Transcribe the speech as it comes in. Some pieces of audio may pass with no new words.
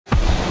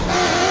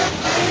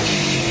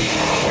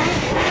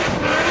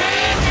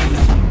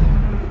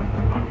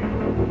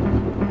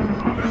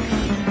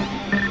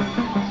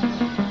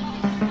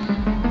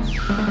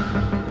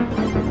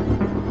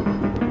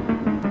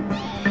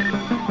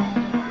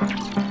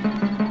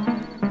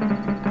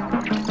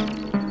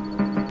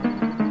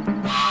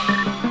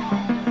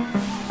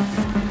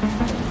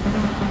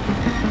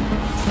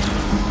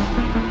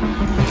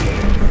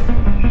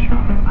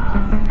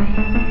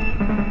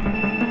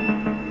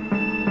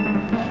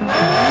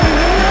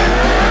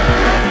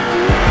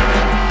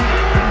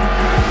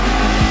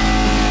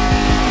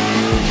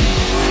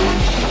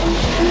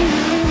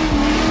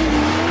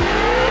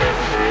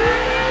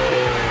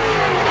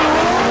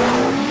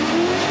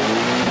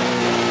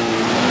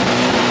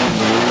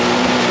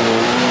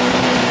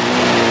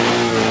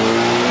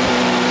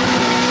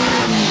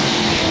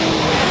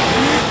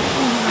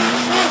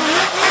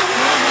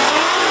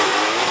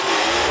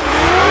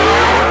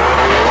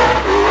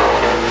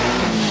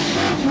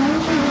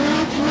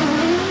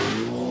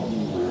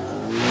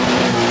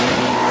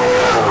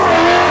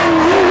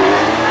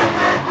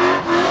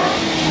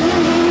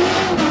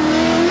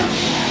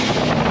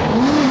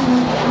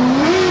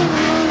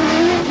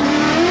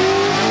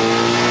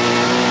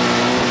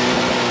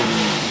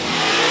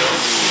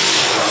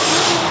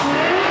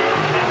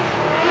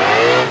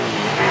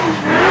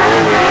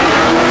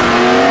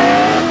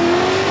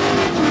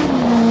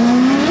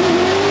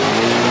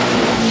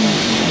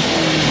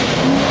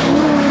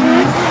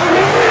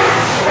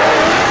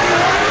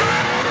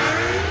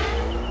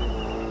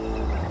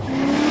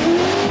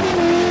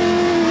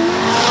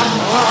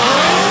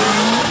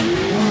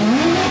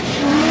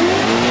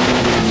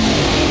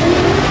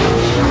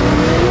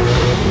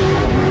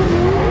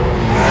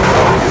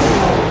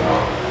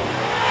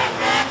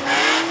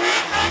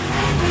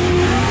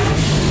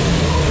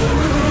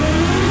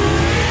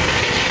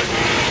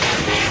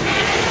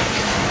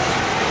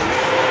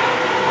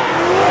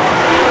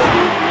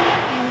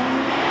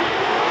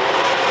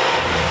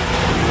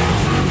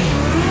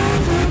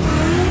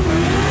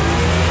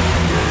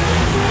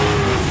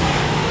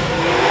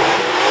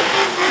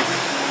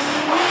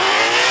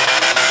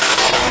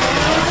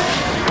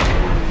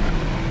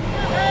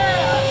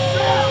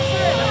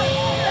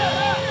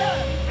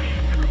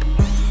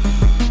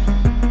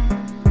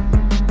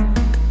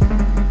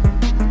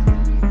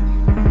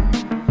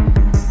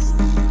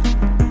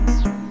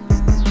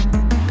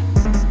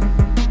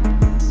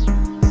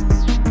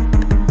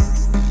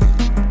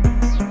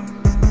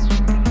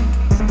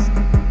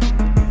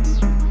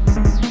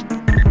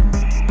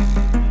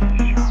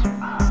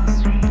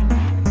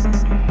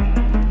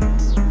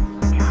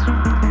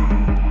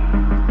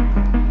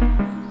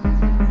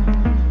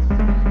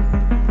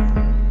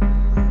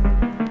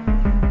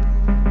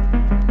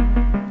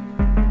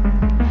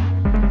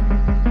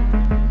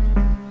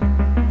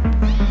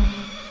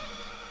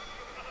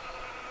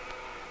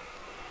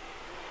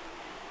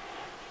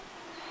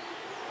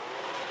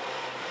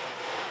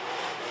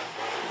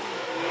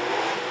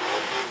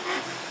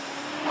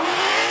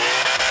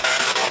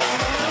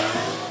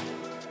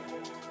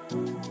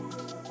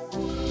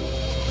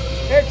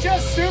It's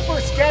just super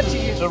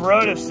sketchy. The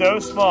road is so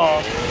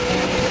small.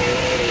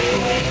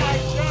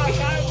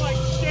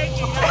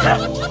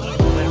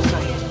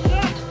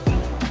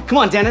 Come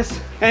on,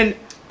 Dennis. And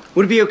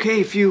would it be okay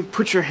if you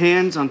put your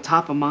hands on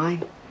top of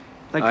mine?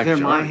 Like they're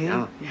my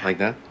hands? Yeah. Like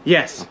that?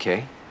 Yes.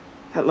 Okay.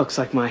 That looks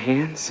like my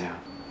hands. Yeah.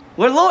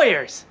 We're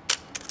lawyers.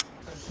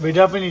 We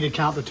definitely need to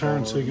count the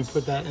turns so you can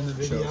put that in the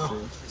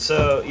video.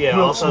 So, yeah,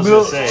 also I was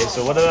going to say,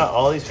 so what about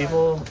all these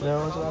people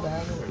know what's about to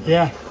happen?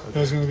 Yeah,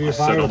 there's going to be a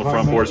fire Sit on the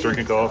front department. porch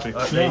drinking coffee.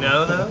 They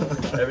know, though?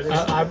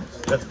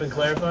 That's been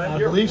clarified? I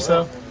believe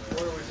so.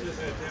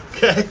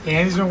 Okay.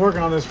 And he's been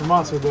working on this for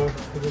months with the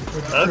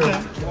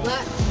Okay.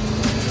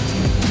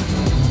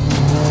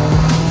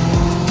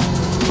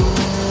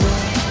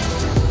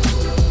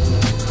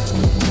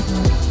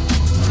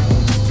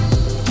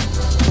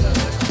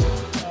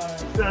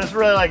 So it's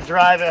really like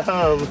drive it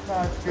home.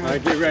 All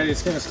right, get ready.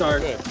 It's going to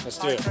start. Good. Let's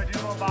do it. So do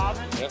a little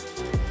bobbing. Yep.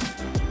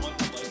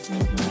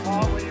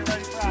 Paul, when you're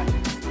ready,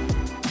 practice.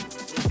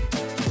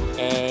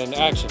 And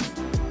action.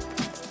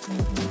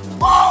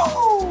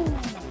 Whoa!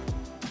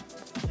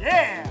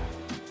 Yeah!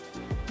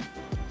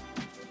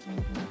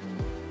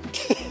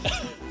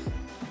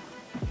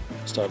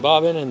 Start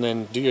bobbing and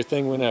then do your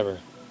thing whenever.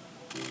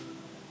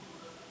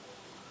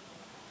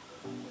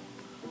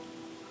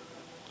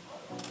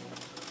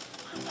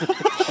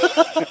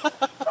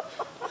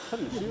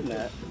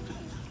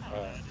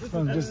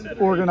 I'm just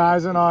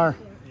organizing our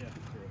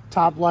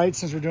top lights.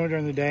 Since we're doing it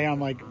during the day, I'm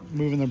like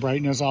moving the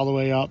brightness all the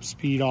way up,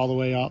 speed all the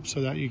way up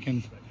so that you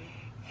can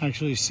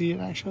actually see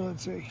it. Actually,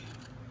 let's see.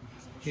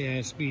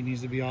 Yeah, speed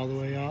needs to be all the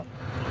way up.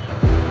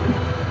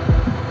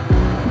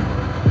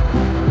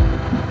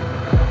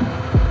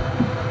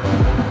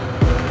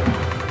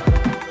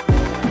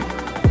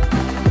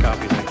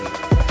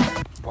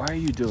 Why are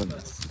you doing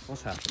this?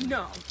 What's happening?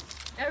 No.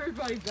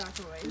 Everybody back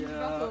away.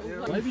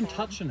 Why are you even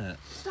touching it?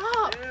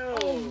 Stop!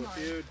 Oh my.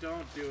 Dude,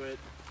 don't do it.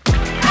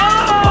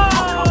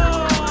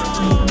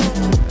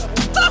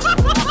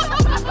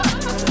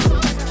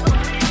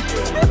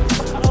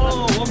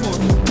 Oh, one more.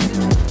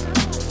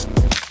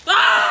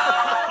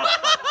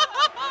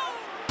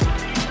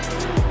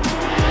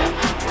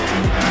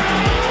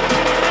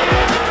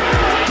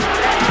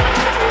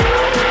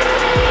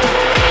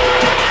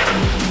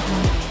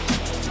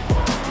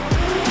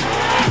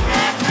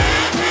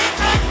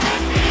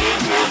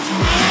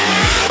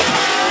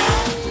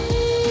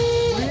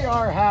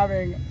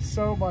 Having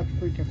so much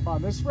freaking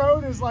fun. This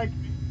road is like,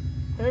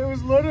 it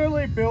was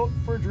literally built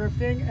for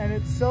drifting, and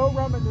it's so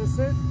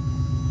reminiscent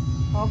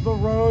of the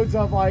roads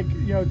of, like,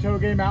 you know,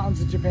 Toge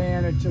Mountains in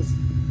Japan. It's just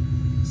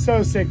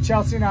so sick.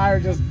 Chelsea and I are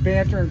just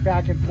bantering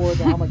back and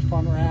forth on how much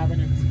fun we're having.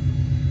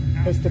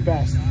 It's the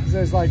best.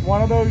 It's like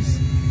one of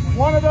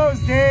those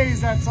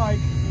days that's like,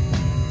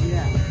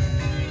 yeah.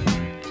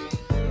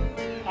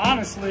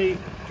 Honestly,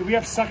 do we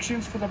have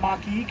suctions for the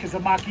Mach-E? Because the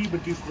Mach-E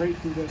would do great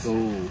through this.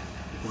 Ooh.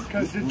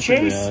 Because the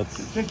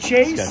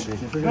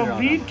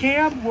lead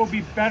cam will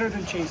be better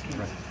than chase cam.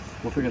 Right.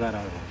 We'll figure that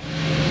out.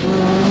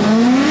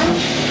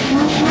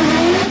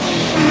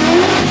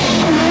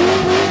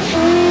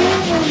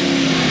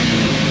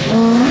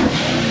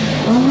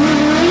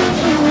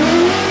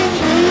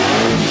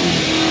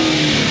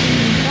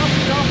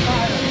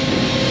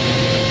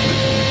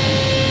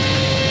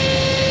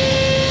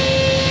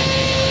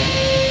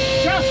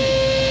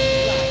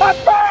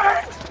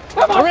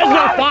 There is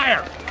no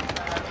fire!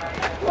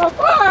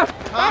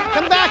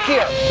 Come back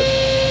here.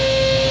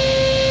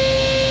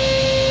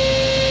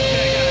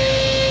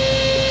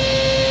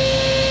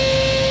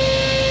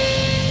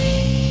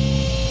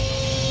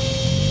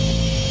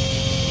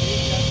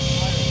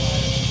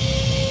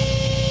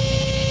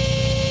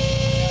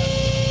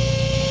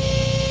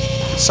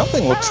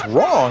 Something looks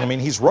wrong. I mean,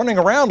 he's running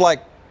around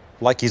like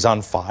he's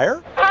on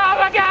fire. Oh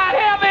my God,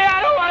 help me!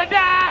 I don't want to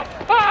die!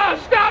 Oh,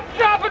 stop,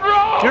 drop, and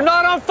roll! You're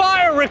not on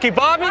fire, Ricky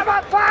Bobby! I'm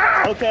on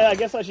fire! Okay, I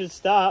guess I should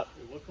stop.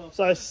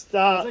 So I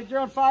stopped. It's like you're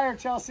on fire,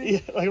 Chelsea.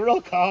 Yeah, like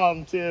real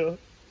calm too.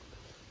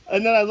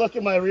 And then I look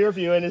at my rear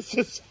view and it's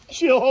just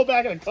the whole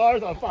back of the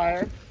car's on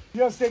fire.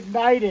 Just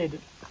ignited.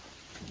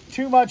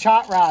 Too much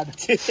hot rod.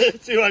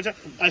 Too much.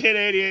 I hit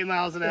 88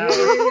 miles an hour.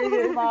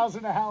 88 miles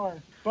an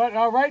hour. But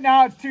right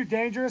now it's too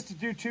dangerous to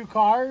do two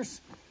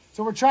cars.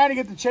 So we're trying to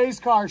get the chase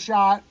car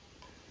shot.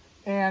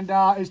 And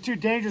it's too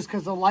dangerous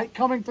because the light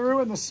coming through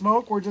and the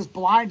smoke, we're just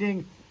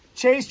blinding.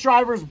 Chase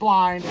driver's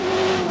blind.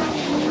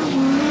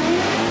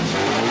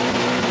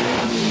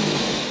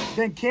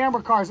 Then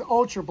camera car's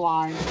ultra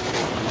blind.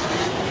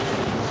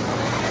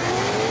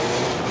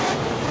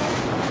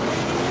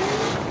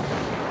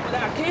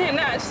 I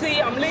cannot see.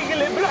 I'm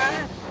legally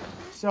blind.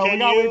 So we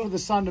gotta wait for the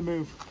sun to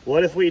move.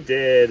 What if we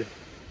did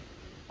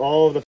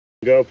all of the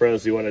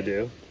GoPros you want to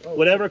do?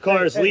 Whatever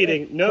car is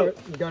leading. No.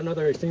 You got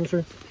another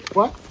extinguisher?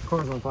 What?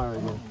 Car's on fire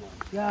again.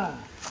 Yeah.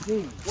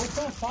 Dude, what's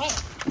on fire?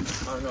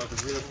 I don't know,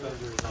 the rear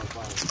fender is on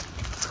fire.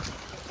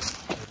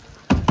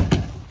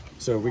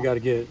 So we got to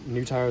get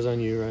new tires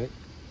on you, right?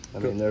 I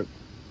mean,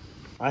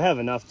 I have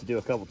enough to do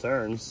a couple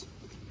turns.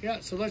 Yeah,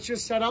 so let's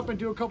just set up and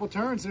do a couple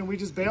turns, and we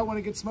just bail when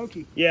it gets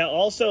smoky. Yeah,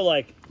 also,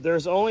 like,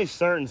 there's only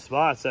certain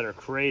spots that are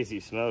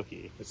crazy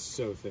smoky. It's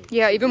so thick.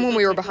 Yeah, even when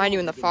we were behind you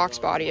in the Fox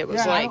body, it was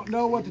Yeah, like... I don't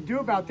know what to do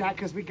about that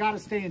because we got to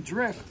stay in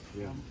drift.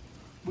 Yeah.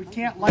 We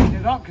can't lighten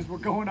it up because we're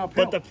going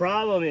uphill. But the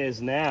problem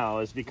is now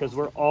is because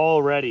we're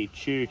already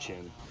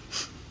chooching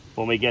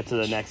when we get to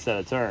the next set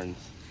of turns.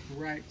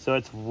 Right. So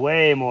it's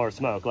way more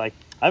smoke. Like,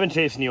 I've been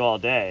chasing you all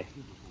day,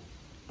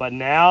 but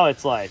now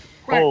it's like,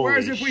 right. holy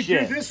Whereas if we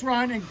shit. do this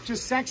run and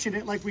just section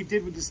it like we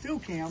did with the still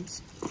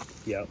cams,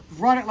 yep.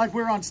 run it like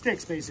we're on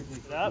sticks, basically.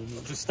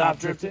 Just stop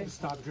drifting.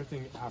 Stop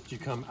drifting after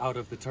you come out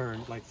of the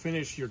turn. Like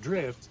finish your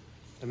drift,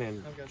 and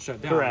then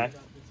shut down. Correct.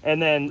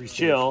 And then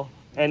chill,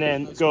 and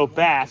then go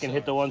back and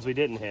hit the ones we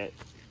didn't hit.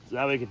 So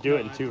that way we could do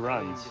it in 2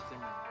 runs.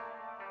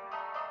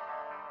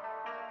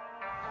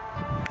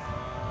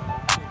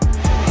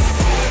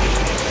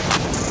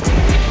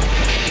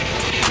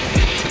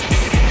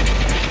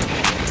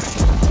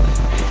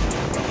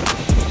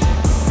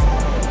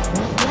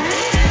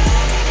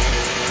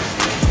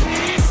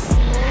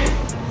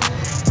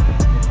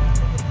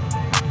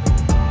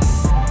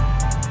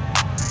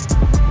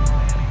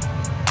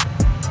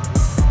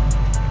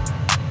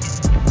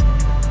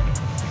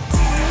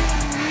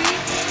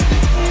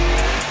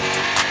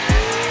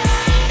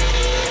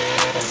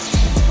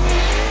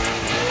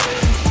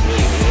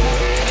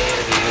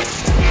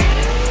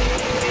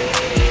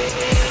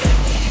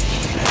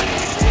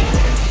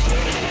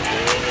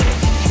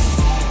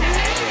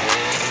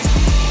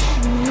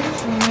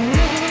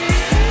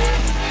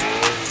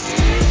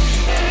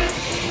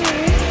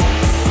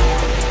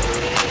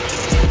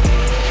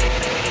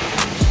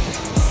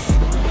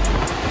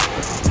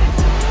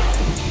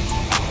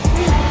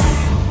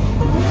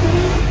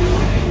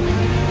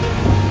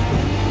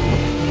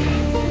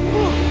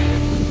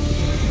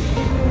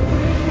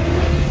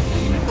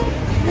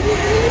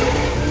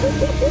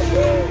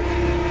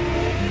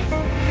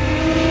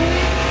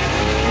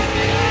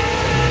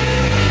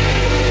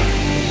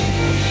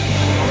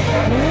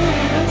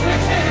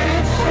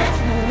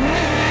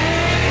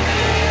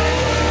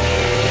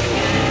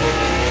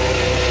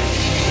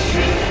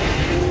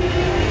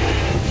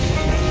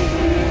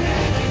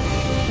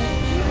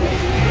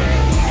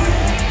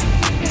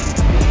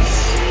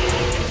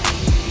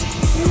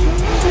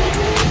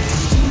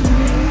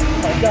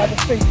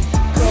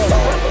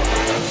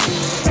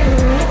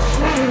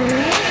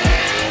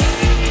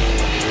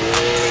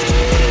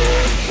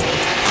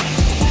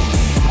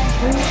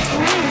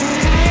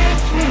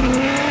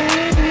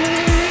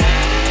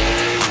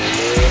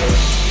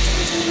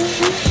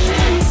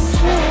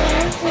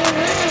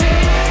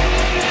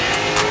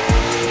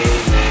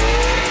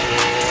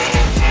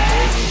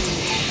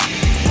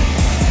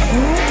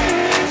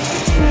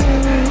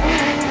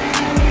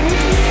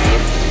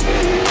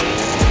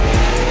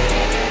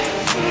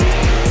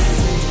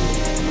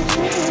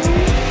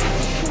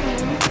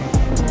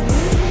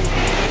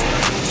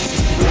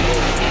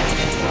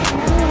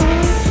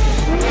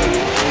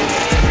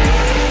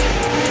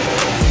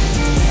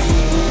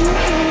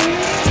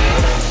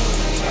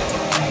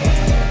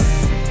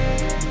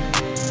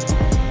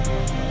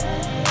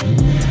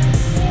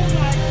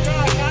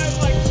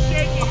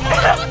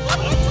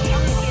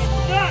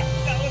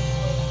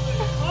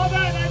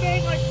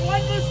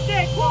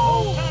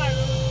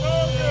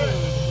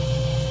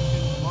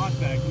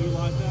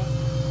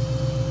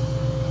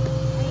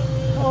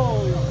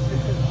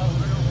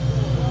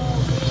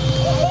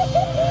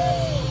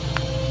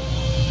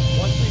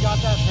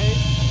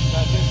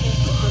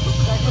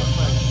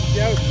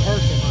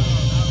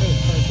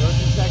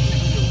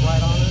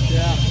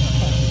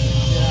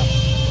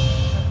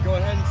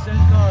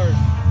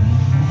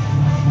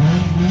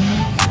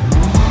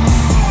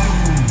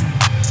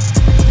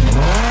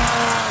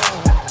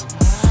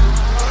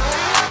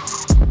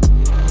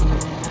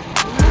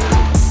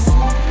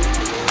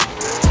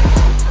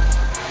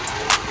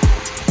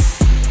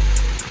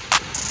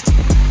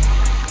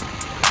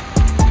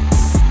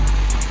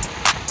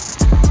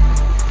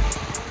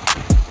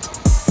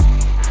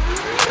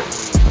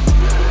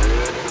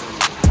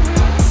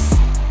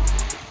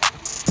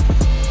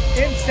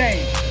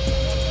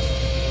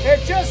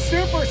 It's just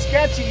super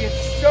sketchy.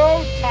 It's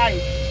so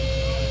tight.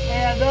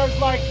 And there's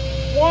like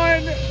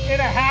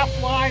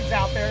 1.5 lines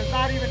out there. There's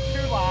not even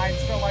 2 lines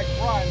to like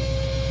run.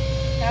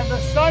 And the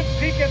sun's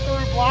peeking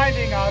through,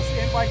 blinding us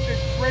in like the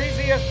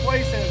craziest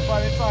places.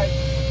 But it's like,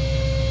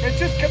 it's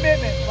just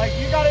commitment. Like,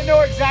 you got to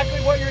know exactly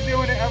what you're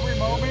doing at every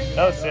moment.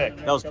 That was sick.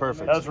 That was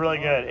perfect. That was really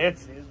good.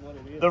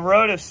 The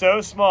road is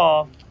so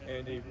small,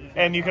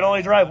 and you can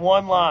only drive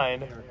 1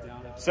 line.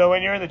 So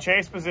when you're in the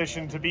chase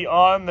position, to be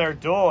on their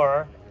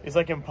door is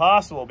like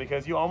impossible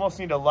because you almost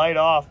need to light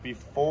off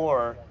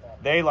before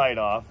they light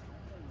off.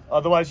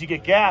 Otherwise, you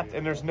get gapped,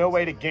 and there's no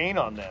way to gain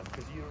on them.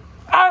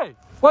 Hey,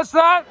 what's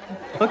that?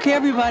 Okay,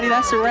 everybody,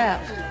 that's a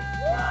wrap.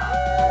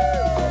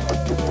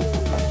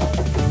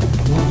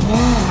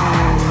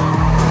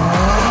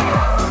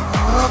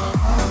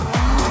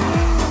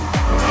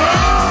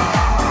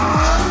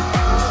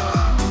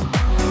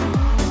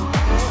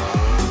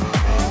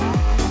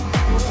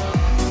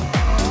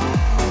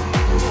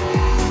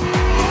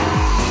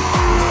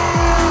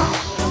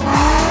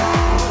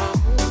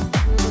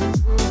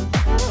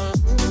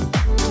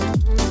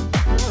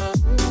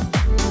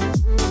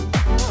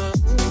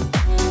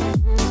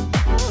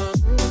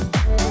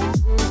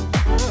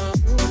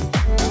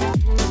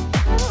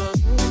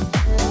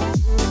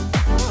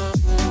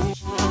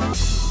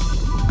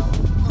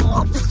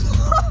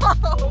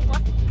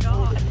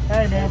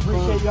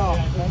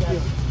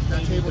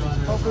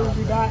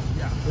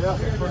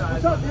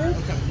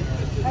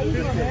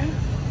 man?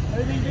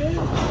 Everything good?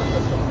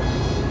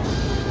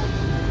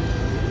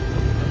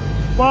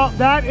 Well,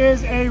 that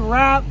is a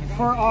wrap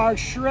for our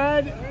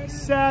shred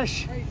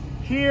sesh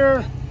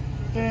here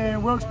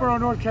in Wilkesboro,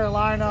 North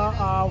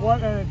Carolina.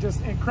 What a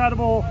just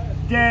incredible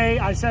day.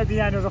 I said at the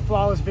end, it was a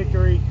flawless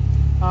victory.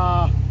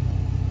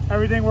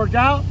 Everything worked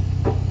out.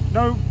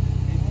 No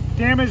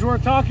damage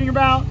worth talking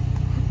about.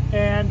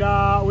 And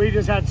we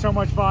just had so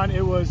much fun.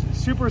 It was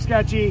super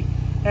sketchy,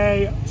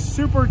 a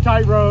super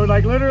tight road.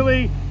 Like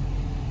literally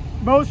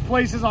most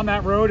places on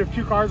that road, if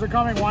two cars are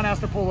coming, one has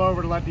to pull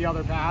over to let the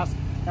other pass.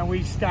 And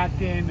we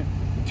stacked in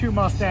 2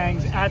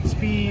 Mustangs at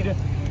speed.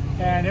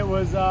 And it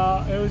was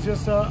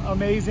just an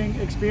amazing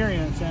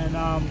experience. And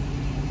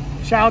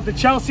shout out to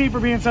Chelsea for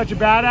being such a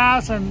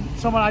badass and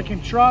someone I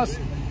can trust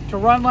to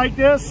run like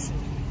this.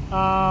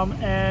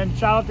 And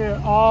shout out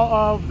to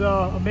all of the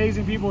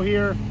amazing people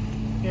here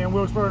in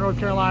Wilkesboro, North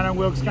Carolina,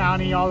 Wilkes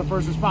County, all the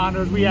first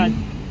responders. We had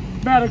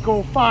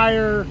medical,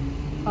 fire,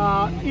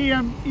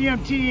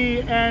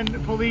 EMT,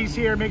 and police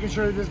here making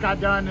sure that this got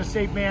done in a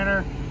safe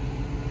manner.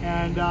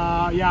 And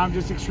yeah, I'm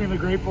just extremely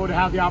grateful to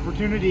have the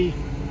opportunity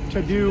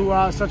to do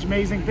such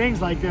amazing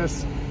things like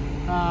this.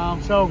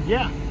 So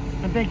yeah,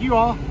 and thank you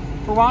all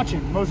for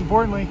watching. Most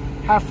importantly,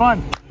 have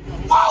fun.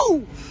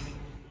 Whoa!